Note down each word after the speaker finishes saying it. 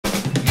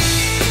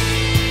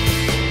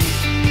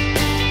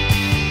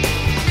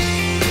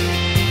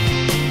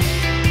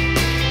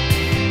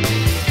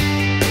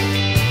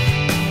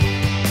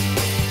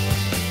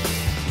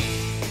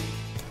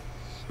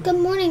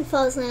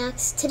Falls,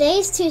 Lennox. Today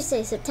is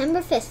Tuesday, September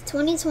 5th,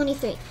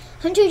 2023.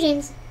 Hunter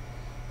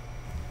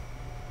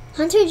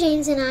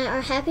James and I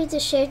are happy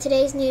to share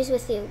today's news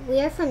with you. We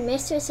are from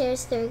Mr.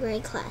 Sarah's 3rd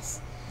grade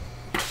class.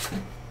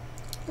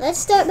 Let's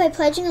start by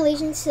pledging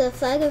allegiance to the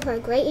flag of our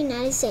great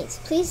United States.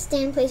 Please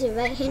stand, place your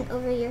right hand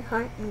over your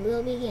heart, and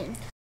we'll begin.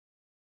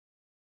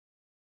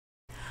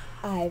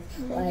 I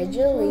pledge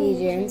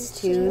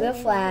allegiance to the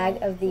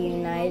flag of the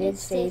United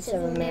States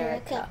of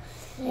America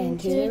and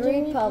to the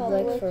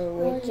republic for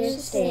which it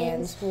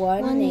stands,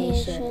 one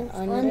nation,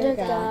 under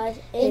God,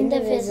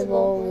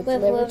 indivisible,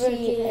 with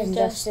liberty and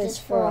justice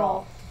for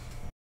all.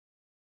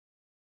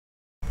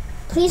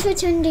 Please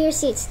return to your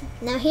seats.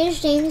 Now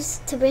here's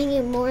James to bring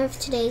you more of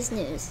today's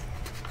news.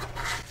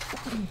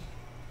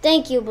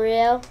 Thank you,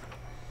 Brielle.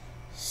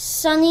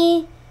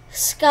 Sunny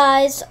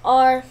skies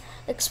are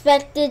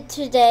expected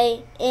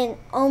today in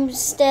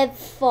Olmsted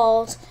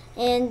Falls,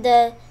 and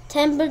the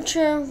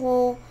temperature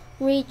will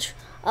reach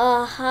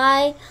a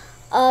high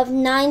of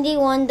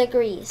 91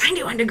 degrees.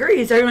 91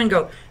 degrees. Everyone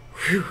go,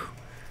 whew.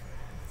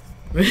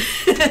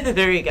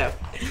 There you go.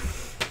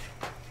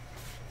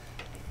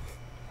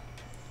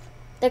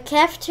 The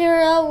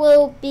cafeteria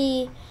will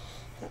be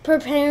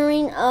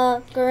preparing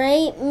a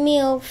great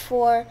meal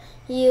for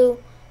you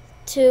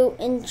to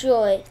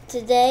enjoy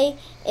today.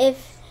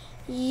 If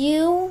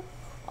you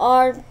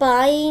are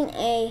buying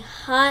a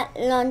hot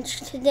lunch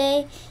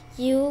today,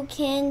 you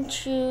can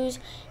choose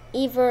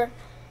either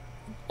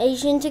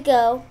Asian to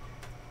go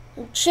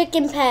or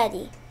chicken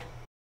patty.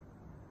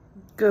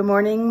 Good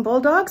morning,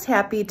 Bulldogs.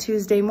 Happy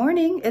Tuesday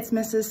morning. It's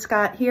Mrs.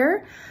 Scott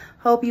here.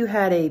 Hope you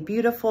had a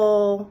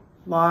beautiful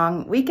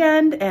long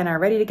weekend and are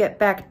ready to get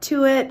back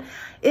to it.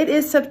 It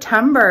is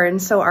September,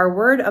 and so our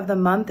word of the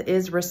month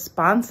is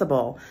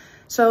responsible.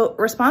 So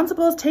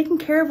responsible is taking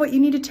care of what you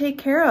need to take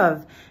care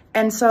of.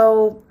 And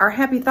so our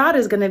happy thought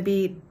is going to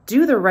be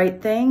do the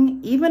right thing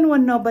even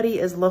when nobody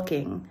is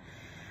looking.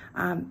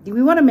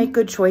 We want to make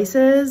good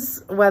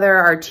choices, whether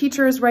our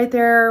teacher is right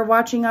there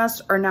watching us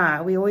or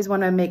not. We always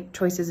want to make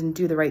choices and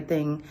do the right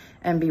thing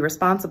and be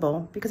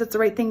responsible because it's the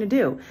right thing to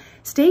do.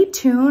 Stay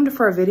tuned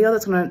for a video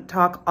that's going to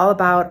talk all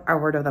about our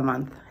word of the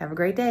month. Have a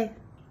great day.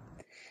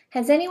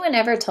 Has anyone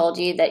ever told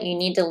you that you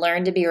need to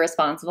learn to be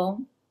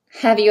responsible?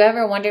 Have you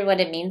ever wondered what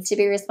it means to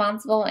be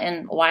responsible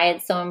and why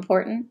it's so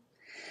important?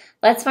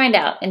 Let's find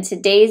out in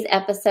today's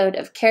episode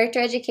of Character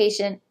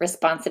Education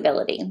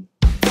Responsibility.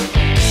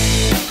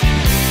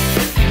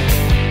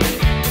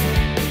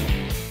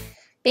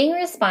 Being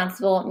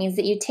responsible means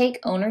that you take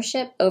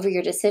ownership over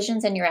your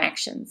decisions and your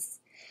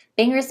actions.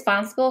 Being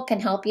responsible can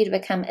help you to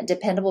become a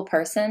dependable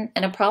person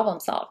and a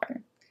problem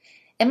solver.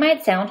 It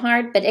might sound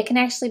hard, but it can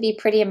actually be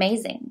pretty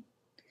amazing.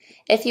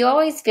 If you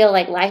always feel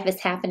like life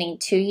is happening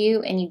to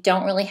you and you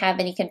don't really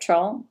have any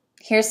control,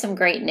 here's some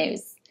great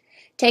news.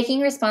 Taking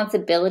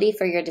responsibility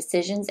for your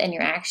decisions and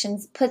your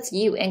actions puts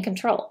you in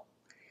control.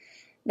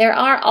 There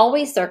are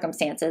always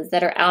circumstances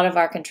that are out of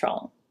our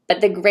control. But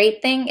the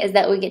great thing is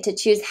that we get to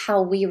choose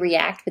how we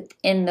react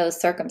within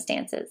those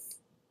circumstances.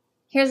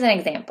 Here's an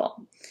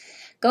example.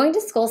 Going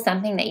to school is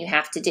something that you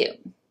have to do,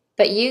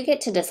 but you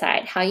get to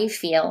decide how you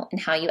feel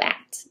and how you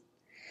act.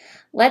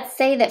 Let's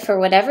say that for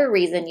whatever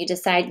reason you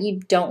decide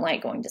you don't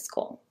like going to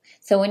school.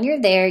 So when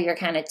you're there, you're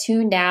kind of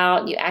tuned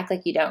out, you act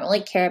like you don't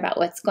really care about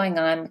what's going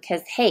on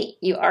because, hey,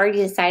 you already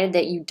decided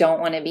that you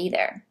don't want to be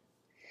there.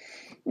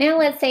 Now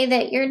let's say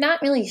that you're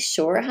not really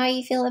sure how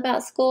you feel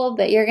about school,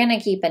 but you're going to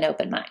keep an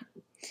open mind.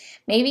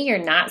 Maybe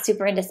you're not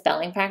super into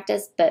spelling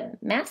practice,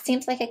 but math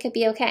seems like it could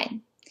be okay.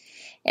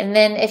 And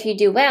then if you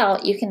do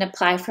well, you can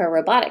apply for a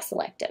robotics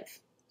elective.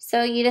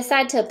 So you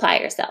decide to apply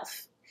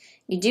yourself.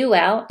 You do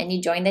well, and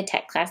you join the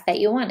tech class that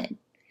you wanted.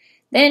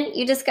 Then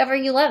you discover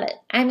you love it.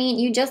 I mean,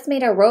 you just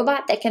made a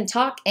robot that can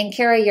talk and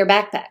carry your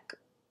backpack.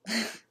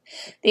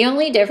 The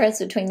only difference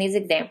between these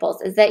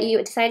examples is that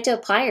you decided to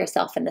apply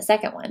yourself in the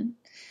second one.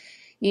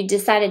 You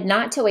decided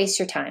not to waste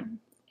your time.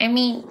 I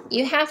mean,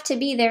 you have to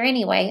be there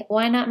anyway.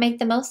 Why not make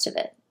the most of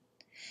it?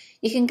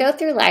 You can go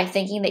through life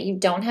thinking that you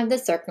don't have the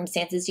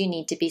circumstances you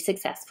need to be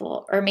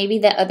successful, or maybe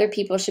that other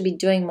people should be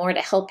doing more to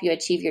help you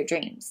achieve your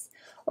dreams.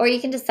 Or you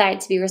can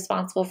decide to be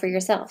responsible for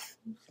yourself.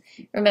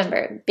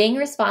 Remember, being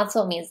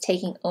responsible means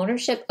taking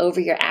ownership over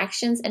your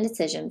actions and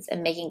decisions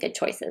and making good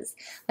choices,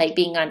 like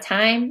being on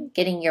time,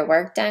 getting your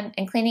work done,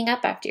 and cleaning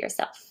up after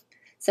yourself.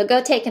 So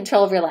go take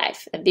control of your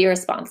life and be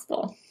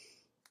responsible.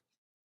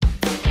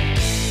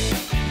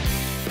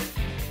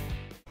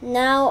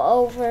 Now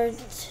over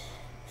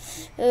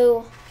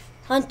to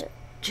Hunter.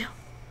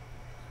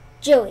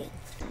 Joey.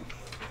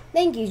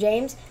 Thank you,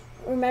 James.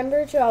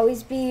 Remember to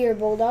always be your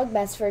Bulldog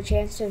best for a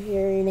chance to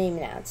hear your name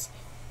announced.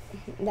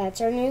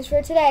 That's our news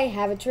for today.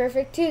 Have a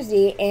terrific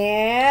Tuesday,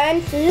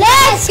 and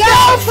Let's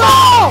go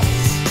Falls!